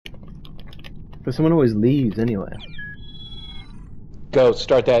But someone always leaves anyway. Go,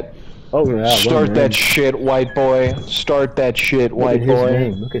 start that. Oh yeah, Start that shit, white boy. Start that shit, white boy. Look at his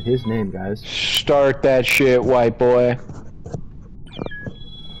name. Look at his name, guys. Start that shit, white boy.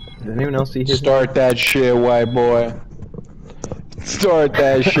 Does anyone else see his Start name? that shit, white boy. Start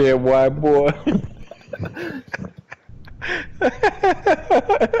that shit, white boy.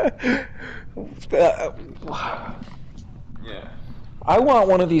 Yeah. I want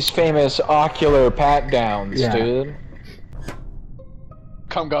one of these famous ocular pat downs, Yeah. dude.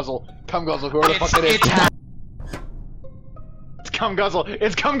 Cum guzzle, whoever the fuck it is. It's cum guzzle,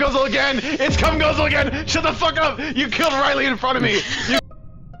 it's cum guzzle again! It's cum guzzle again! Shut the fuck up! You killed Riley in front of me! You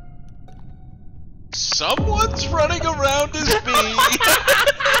Someone's running around as me!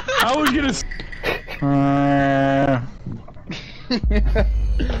 I was gonna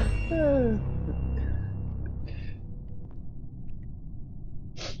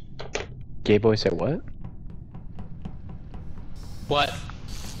Gay boy said what? What?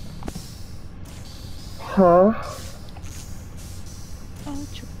 Huh? Oh,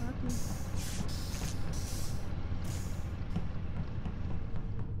 Chewbacca.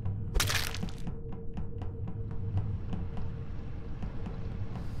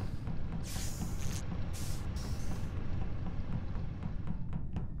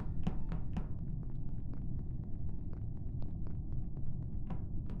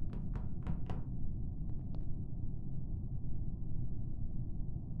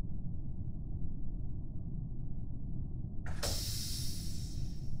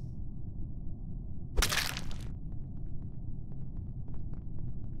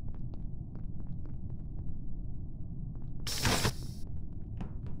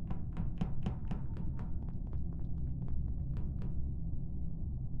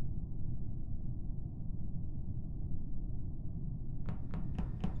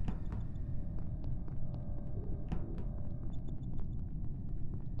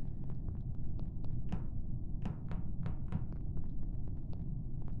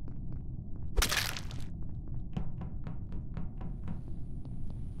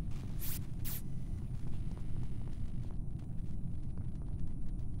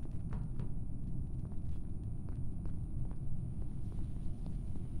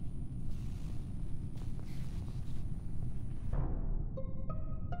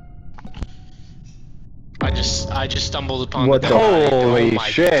 I just stumbled upon What the the- guy. Holy Oh my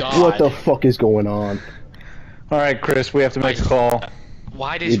shit. God. What the fuck is going on? Alright, Chris, we have to make a call.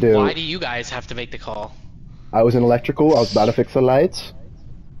 Why You do. why do you guys have to make the call? I was in electrical. I was about to fix the lights.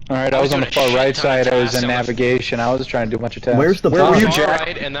 Alright, I was on the doing a far shit right ton of side, I was tasks in on the- navigation, I was trying to do a bunch of tasks. Where's the Where were body? you, Far Jack?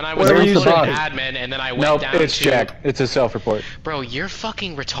 right, and then I was Where were also you, an Jack? admin, and then I went Nope, down it's to... Jack. It's a self-report. Bro, you're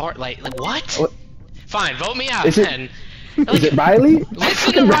fucking retard. Like what? What? Fine, vote me out Is it- then. Is it Riley?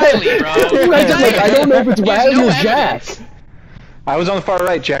 Listen to Riley, bro. I don't know if it's There's Riley no or Jack. evidence. I was on the far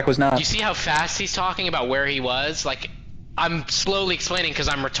right, Jack was not. You see how fast he's talking about where he was? Like, I'm slowly explaining because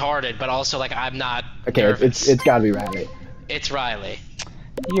I'm retarded, but also like I'm not. Okay, nervous. it's gotta be Riley. It's Riley.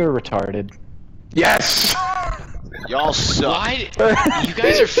 You're retarded. Yes! Y'all suck. Why? You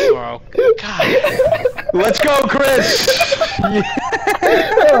guys are oh, God. Let's go, Chris!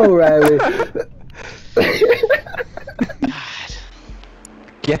 Oh, Riley. God.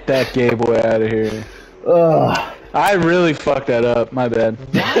 Get that gay boy out of here. Ugh. I really fucked that up, my bad.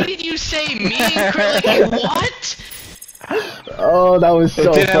 Why did you say me and Chris? Like, what? Oh, that was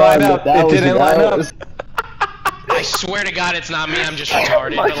so didn't fun. line up. That It was, didn't that line up. was- I swear to God, it's not me. I'm just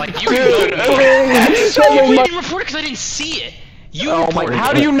retarded. But like, you Dude, can vote me. Oh You my- didn't report it because I didn't see it. You Oh my, reported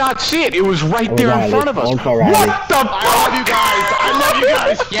how it. do you not see it? It was right there in Riley. front of us. Don't call What Riley. the I love you guys! I love you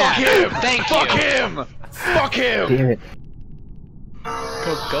guys! Yeah, Fuck him! thank Fuck you. him! Fuck him! Damn it.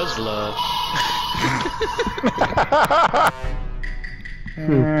 Guzzler.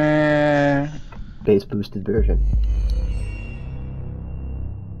 Base boosted version.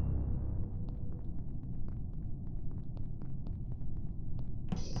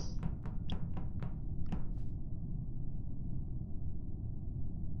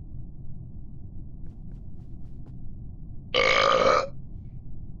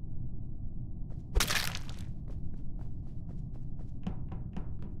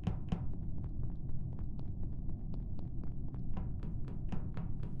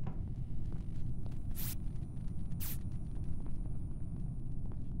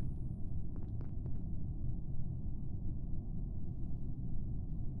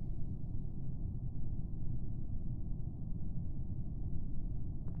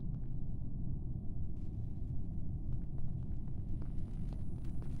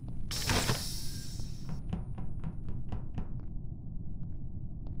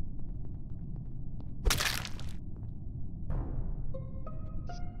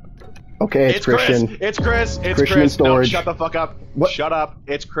 Okay, it's Christian. It's Chris. It's Christian in Chris. No, storage. shut the fuck up. What? Shut up.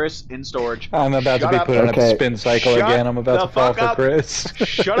 It's Chris in storage. I'm about Shut to be up. put on a Okay. spin cycle Shut again. I'm about the to fall fuck for up. Chris.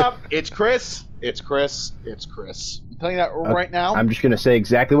 Shut up. It's Chris. It's Chris. It's Chris. I'm telling you that right now. I'm just gonna say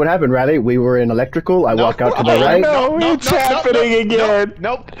exactly what happened, Riley. We were in electrical. I No. walk out to the Oh, right. no. It's happening again.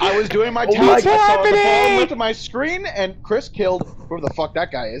 Nope. I was doing my Oh task. my I saw the ball happening? went to my screen, and Chris killed whoever the fuck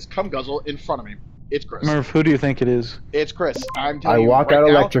that guy is. Cum guzzle in front of me. It's Chris. Murph, who do you think it is? It's Chris. I'm I telling you walk right out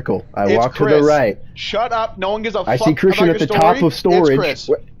now, electrical. I it's walk to the Chris. right. Shut up. No one gives a I fuck see Christian about at the your top story. of storage. It's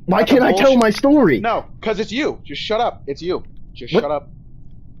Chris. Why That's can't a I tell bullshit- my story? No, because it's you. Just shut up. It's you. Just What? shut up.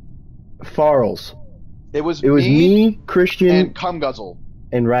 Farles. It was It was me, Christian, and Cum Guzzle.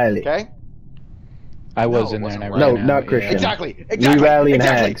 and Riley. Okay? I was No, in it there and I wasn't ran Right. out, No, not yeah. Christian. Exactly. Riley, and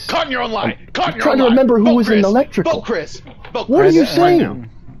exactly. Hags. Cut in your own lie. Cut in your trying own to lie. remember who Vote was in Chris. electrical. Vote Chris. Vote What are Chris. you Right saying? now.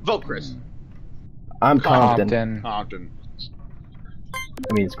 Vote Chris. I'm Compton. Compton. Compton.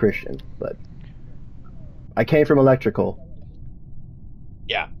 I mean, it's Christian, but I came from electrical.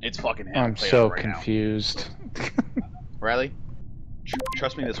 Yeah, it's fucking him. I'm Play so it right now. confused. Riley,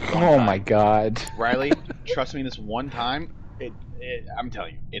 trust me this one Oh time. my god. Riley, trust me this one time. I'm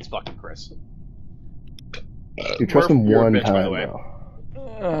telling you, it's fucking Chris. You trust Murph, him you're a one bitch, by the time, way.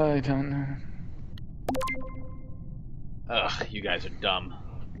 though. I don't know. Ugh, you guys are dumb.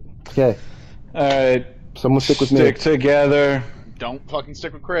 Okay, Alright, someone stick with me. stick together. Don't fucking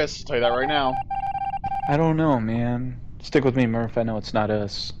stick with Chris. I'll tell you that right now. I don't know, man. Stick with me, Murph. I know it's not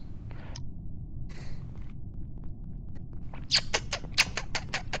us.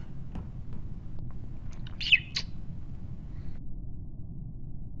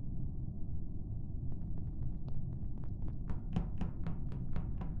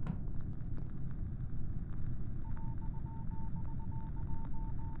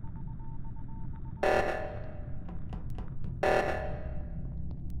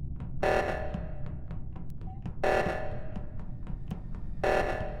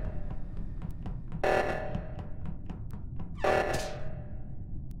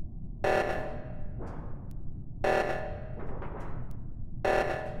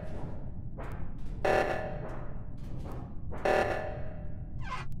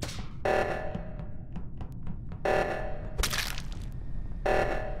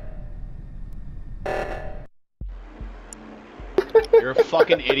 You're a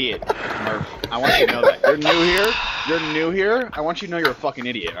fucking idiot, Murph. I want you to know that. You're new here. You're new here. I want you to know you're a fucking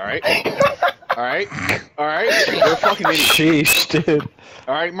idiot, alright? Alright? Alright? You're a fucking idiot. Sheesh, dude.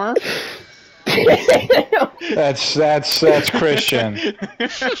 Alright, Murph? That's Christian.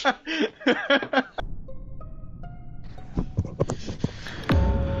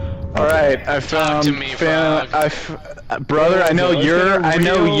 Alright, I found. to me, Frog. Brother, I know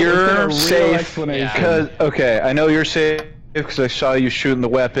you're safe. Yeah. Cause I know you're safe because I saw you shooting the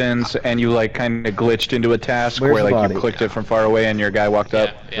weapons and you like kind of glitched into a task Where's where the like body? you clicked it from far away and your guy walked up.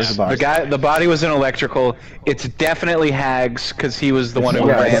 Yeah. Where's the body? The body was in electrical. It's definitely Hags because he was the one who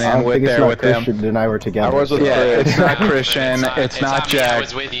Yeah, I ran in don't with think it's there not with him. Christian and I were together. I was with Yeah, Chris. it's not Christian. It's not me. I Jack.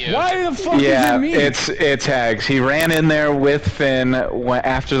 was with you. Why the fuck Yeah, is it me? it's Hags. He ran in there with Finn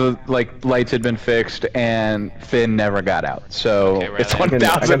after the lights had been fixed, and Finn never got out. So Okay, right it's then.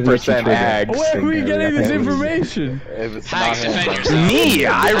 1,000% Hags. Where are we Thank getting you. this Okay. information? If it's Hags, not him, defend yourself. Me,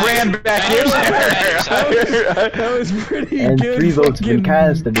 I ran back in there. That was pretty And good. 3 votes been fucking-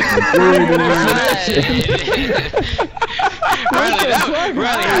 cast. And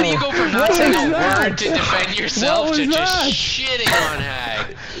Riley, how do you go from not What saying was a that? word to defend yourself What to was just that? shitting on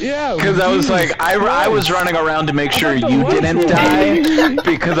Hag? Yeah. Because I was like, I was running around to make sure you didn't die.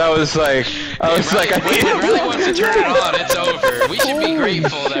 Because I was like, I If Riley wants to turn it on, it's over. We should be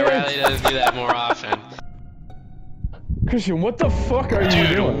grateful that Riley doesn't do that more often. Christian, what the fuck are you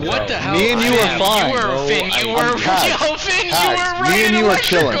Dude, doing? what the hell? Me and you were fine. You were, Finn, you were, Hags. yo, Finn, you Hags. were Me right and in you were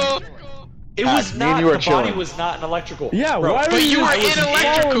chilling. electrical. It was me not. and you were The body chilling. was not an electrical. Yeah, Bro, why were But you were just in following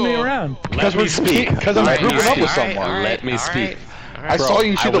electrical. me around? Because we're because I'm grouping up with someone. Let me speak. I saw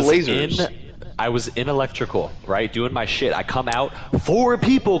you shoot the lasers. I was in electrical, right, doing my shit. I come out. 4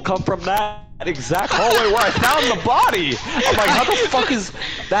 people come from that exact hallway where I found the body. I'm like, how the fuck is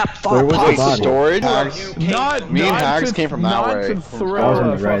that Where was the possible? body? Storage. Me and Hags came from that not way. to I was throw on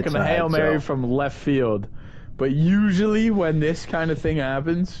a the right fucking side, Hail Mary so- from left field, but usually when this kind of thing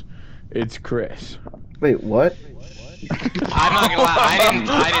happens, it's Chris. Wait, what? I'm not gonna lie,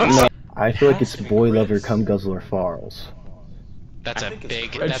 I didn't No, I feel like it's Boy Lover, Cum Guzzler, Farles. That's a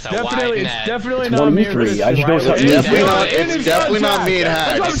big. It's That's a wide definitely, net. it's definitely not me or 23. Christian. I just know right? something. It's definitely not me and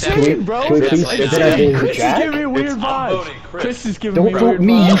That's what I'm Hags. saying, bro. Can we please Chris say that it was is Jack? giving me a weird I'm vibe. voting Chris. Chris is giving Don't me a vote weird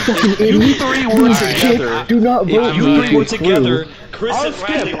me, you vibe. fucking idiot. You three were together. Do not vote If you me. three were It's together, true. Chris I'll and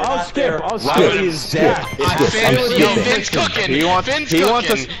Riley skip. were I'll not skip. there. I'll skip. Riley is dead. Finn's cooking. He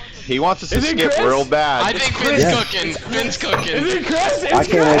wants us to Is it skip Chris? real bad. I think Finn's Yeah. cooking. Finn's cooking. Is it Chris? It's I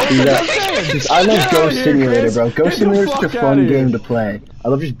can't wait to do that. Just, I love Ghost Simulator, bro. Ghost Simulator is such a fun game to play. I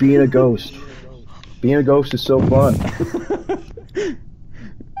love just being a ghost. Being a ghost is so fun.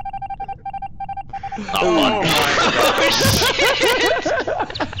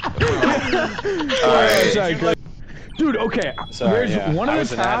 Alright, dude, okay. Sorry, There's yeah. one I of was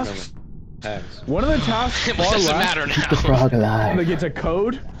the an admin tasks. with Hags. One of the tasks It far doesn't left. matter The now. frog alive. Like it's a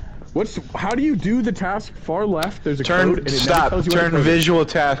code. How do you do the task far left? There's a code. Turn. And it never Stop. tells you what Turn the code is. visual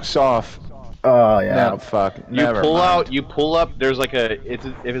tasks off. Oh yeah. No, fuck. You Never pull mind. out. You pull up. There's like a. If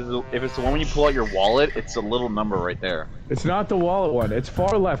it's the one when you pull out your wallet, it's a little number right there. It's not the wallet one. It's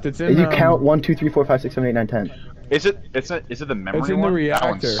far left. It's in. And you count 1, 2, 3, 4, 5, 6, 7, 8, 9, 10. Is it the memory It's in the one?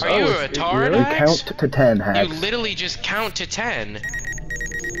 reactor. Are you a Oh, retard? really? You Hags? count to 10, You Hacks. literally just count to 10.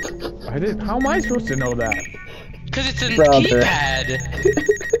 I didn't. How am I supposed to know that? Cause it's a Brother. keypad.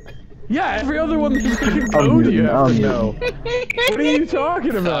 Yeah, every other one that's fucking I'm code you muting, have I'm to know. What are you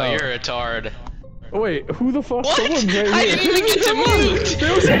talking Oh, about? you're a retard. Wait, who the fuck? What? Someone's right here. I didn't even get to mute.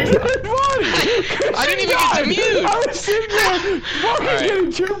 There was a dead body. I didn't even get to mute. I was sitting there, fucking Alright. getting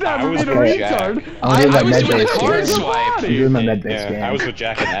chewed out for being a with retard. I'm doing I my was med doing the base card game. swipe. I'm doing my med base Yeah, game. I was with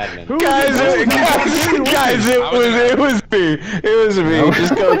Jack and admin. Who Guys, was it? guys, it was me. It was me.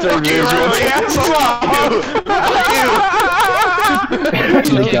 Just go turn visual tasks off. You can't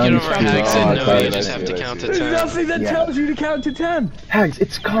get over Done. Hags Oh, and I no, thought you it just was have to count to There's 10. nothing that Yeah. tells you to count to 10. Hags,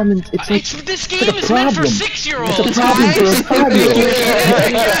 it's common. It's like This it's game like a is meant for problem. 6-years. It's a problem for a 5-year-old. You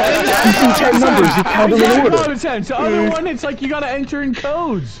see 10 numbers, you count them in Count order. to 10. So other one, it's like you gotta enter in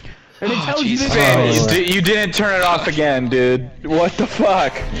codes. And it tells you this. Finn, Oh. you didn't turn it off again, dude. What the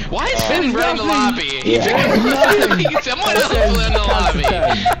fuck? Why is Finn running the lobby? Yeah. Someone else in the lobby.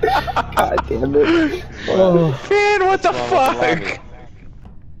 God damn it. Oh. Finn, what the fuck?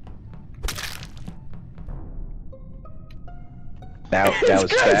 That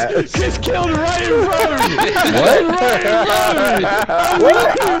was fast. Just killed right in front of me. What? Right in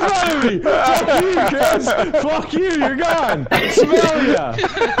front of me. Fuck you, Chris. Fuck you. You're gone. Smell ya.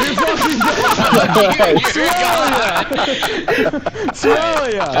 You're fucking dead.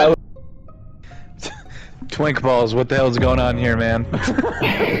 Smell ya. Twink balls, what the hell's going on here, man? Bro,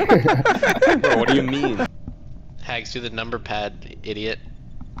 what do you mean? Hags, do the number pad, idiot.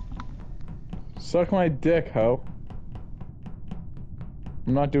 Suck my dick, ho.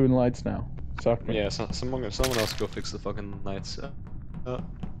 I'm not doing lights now. Suck me. Yeah, someone else go fix the fucking lights.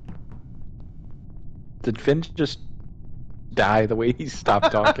 Did Finn just die the way he stopped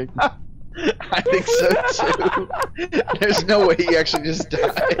talking? I think so too. There's no way he actually just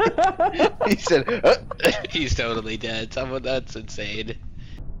died. He said, He's totally dead. Someone that's insane.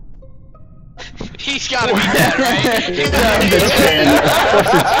 He's gotta be dead, right? He's gotta be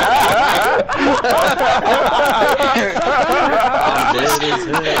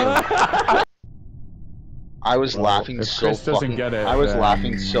I was laughing if so Chris doesn't fucking. get it, I was then-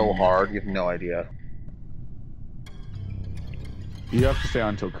 laughing so hard. You have no idea. You have to stay on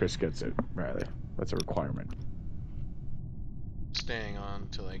until Chris gets it, Riley. That's a requirement. Staying on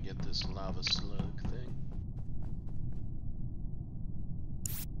till I get this lava slug thing.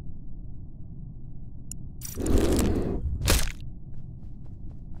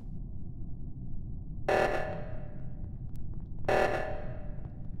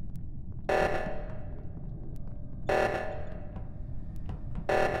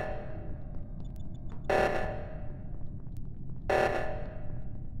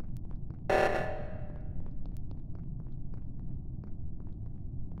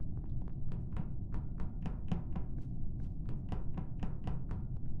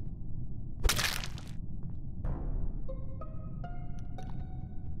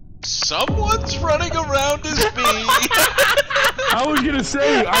 Someone's running around as me. I was gonna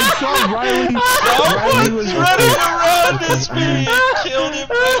say, I saw Riley. Riley was running around as me. Killed him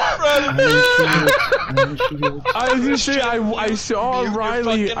right in front of me. I was gonna say, I saw Mute your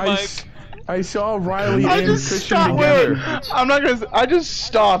Riley. fucking I saw Riley I and just Christian stopped. together. Wait, I'm not gonna. I just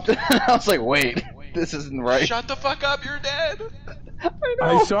stopped. I was like, wait, this isn't right. Shut the fuck up, you're dead.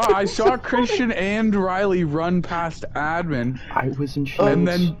 I saw Christian and Riley run past admin, I was in shoes. and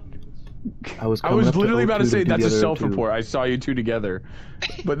then I was literally about to say that's a O2. self-report. I saw you two together,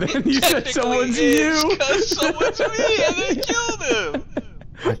 but then you said someone's you. Because someone's me, and they killed him.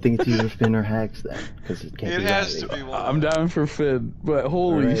 I think it's either Finn or Hags then, because it can't It be has to Riley. be one. I'm down for Finn, but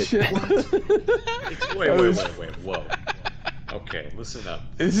holy Alright. shit. Wait, whoa. Okay, listen up.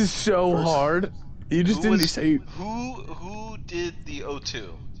 This is so hard. You just didn't say. Who did the O2?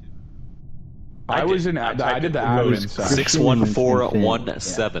 I was in. I did the admin side.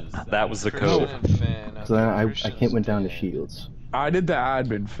 61417. That was the code. Christian and Finn. So then I Christian's can't went down to dead. Shields. I did the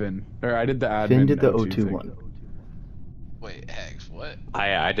admin, Finn. Or I did the admin. Finn did the O2 O2 thing. one. Wait, Hags, what?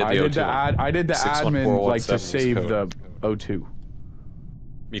 I did the I O2. did the I did the admin like to save the O2.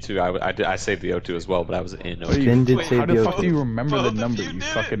 Me too. I saved the O2 as well, but I was in O2. Finn did Wait, save How the the fuck O2. do you remember the Both of number, you you did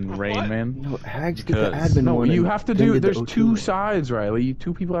fucking it? Rain What? Man? No, Hags did the Because- admin No, one. you and have to Finn do. did the There's O2 two one. sides, Riley.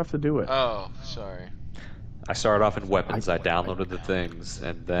 Two people have to do it. Oh, sorry. I started off in weapons. I downloaded the things,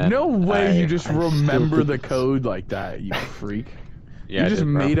 and then No way you just I still remember did the the- code like that, you freak. yeah, You I just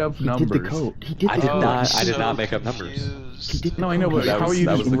did, bro. made up He numbers. did the code. He did I the did code. not- I'm I did so not make up numbers. confused. He did the No, I know, code. but That how was- are you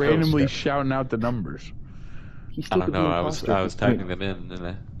that just was the code randomly step. shouting out the numbers? He I still don't could be know. an I was imposter. typing them in, and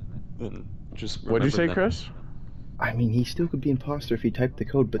I just. What'd you say, remembered them. Chris? I mean, he still could be imposter if he typed the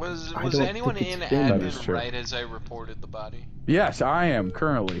code, but Was I don't anyone think in it's Finn. That is admin true. right as I reported the body? Yes, I am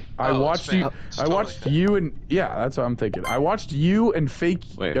currently. I Oh, it's watched Finn. you. It's I totally watched Finn. you and yeah, that's what I'm thinking. I watched you and fake.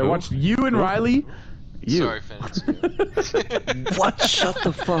 Wait, I who? watched you and Riley. You. Sorry, Finn. It's you. What? Shut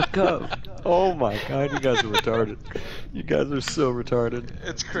the fuck up! Oh my god, you guys are retarded. You guys are so retarded.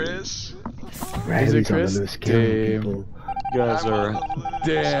 It's Chris. Riley's on the Chris? loose killing Damn. people. You guys I'm are. on the list.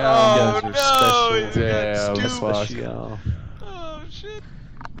 Damn. Oh You guys are no! special. Damn, It's fuck. Special. Oh shit.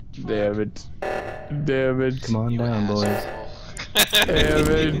 Damn it. Damn it. Come on You down, boys. asshole.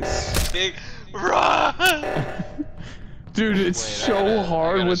 Damn it. Big run! Dude, it's Wait, so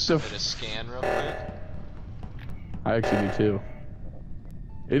hard I gotta with the. submit a scan real quick. I actually do too.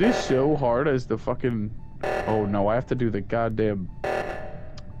 It is so hard as the fucking. Oh no, I have to do the goddamn.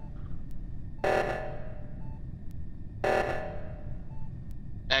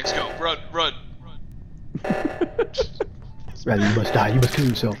 Max, go. Run, run. Riley, you must die. You must kill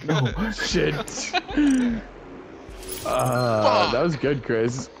yourself. No. Shit. That was good,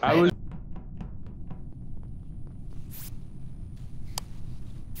 Chris. I was.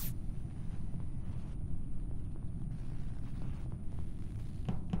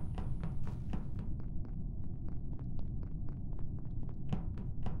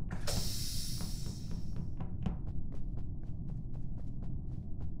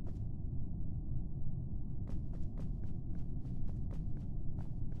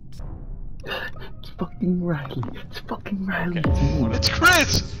 It's fucking Riley. It's fucking Riley. It's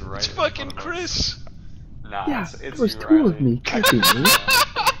Chris! This is right It's in fucking front of us. Chris! Nah, Yeah, it's there was you, two of Riley. me. Can't be me.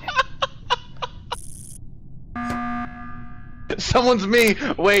 Someone's me.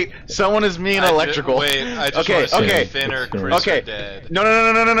 Wait, someone is me in electrical. Wait, I just Okay, want to say okay. Finn or It's Chris Okay. are dead. No,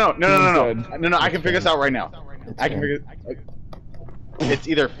 Who's no. I can figure this out right now. It's I can fine. figure. It's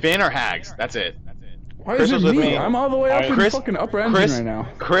either Finn or Hags. That's it. Why Chris is it was with me? me. I'm all the way up in Chris- fucking upper engine Chris, right now.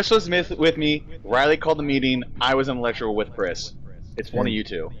 Chris was with me. Riley called the meeting. I was in electrical with Chris. It's one of you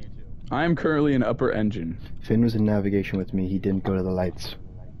two. I am currently in upper engine. Finn was in navigation with me. He didn't go to the lights.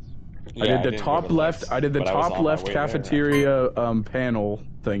 I did the top left. I did the but I was top on my left way there. cafeteria panel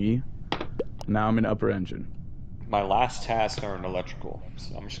thingy. Now I'm in upper engine. My last tasks are in electrical,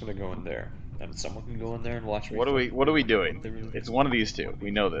 so I'm just gonna go in there, and someone can go in there and watch me. What are we doing? It's one of these two.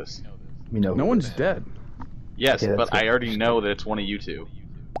 We know this. We know. No one's dead. Yes, Okay, but that's I already know that it's one of you two.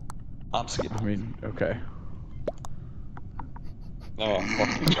 I'm skipping. I mean, okay. Oh,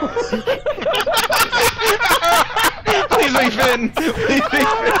 fuck you guys. Please be Finn. Please be Finn.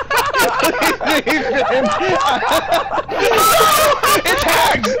 Please be Finn. It's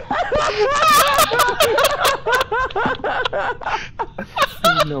Hags.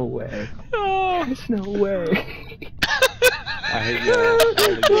 There's no way. There's no way. I hate y'all.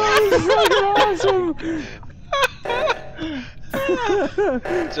 Awesome.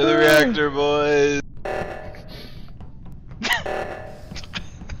 To the reactor, boys.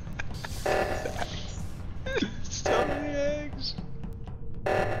 Stop the eggs.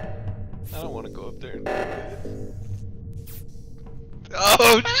 I don't want to go up there and do it.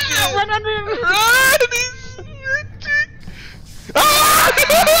 Oh shit! Run! He's...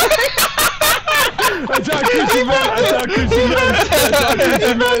 I saw Christian vent. I saw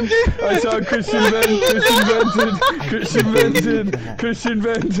Christian vent. I saw Christian vent. Christian vented. Christian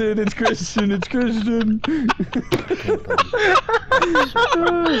vented. It's Christian. It's Christian. I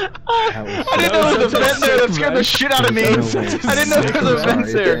didn't know there was a vent there. That scared the shit out of me. I didn't know there was a vent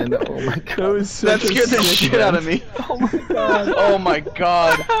there. Oh my god. That scared the shit out of me. Oh my god. Oh my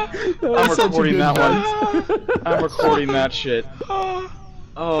god. I'm recording that one. I'm recording that shit.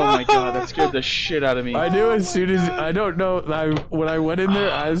 Oh my god, that scared the shit out of me. I knew as soon as I don't know. When I went in there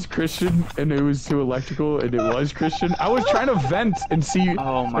as Christian and it was too electrical and it was Christian, I was trying to vent and see.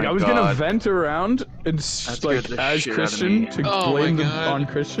 Oh my like, I was god. gonna vent around and like the as shit out of Christian me. to Oh blame my them God. on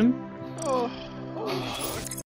Christian.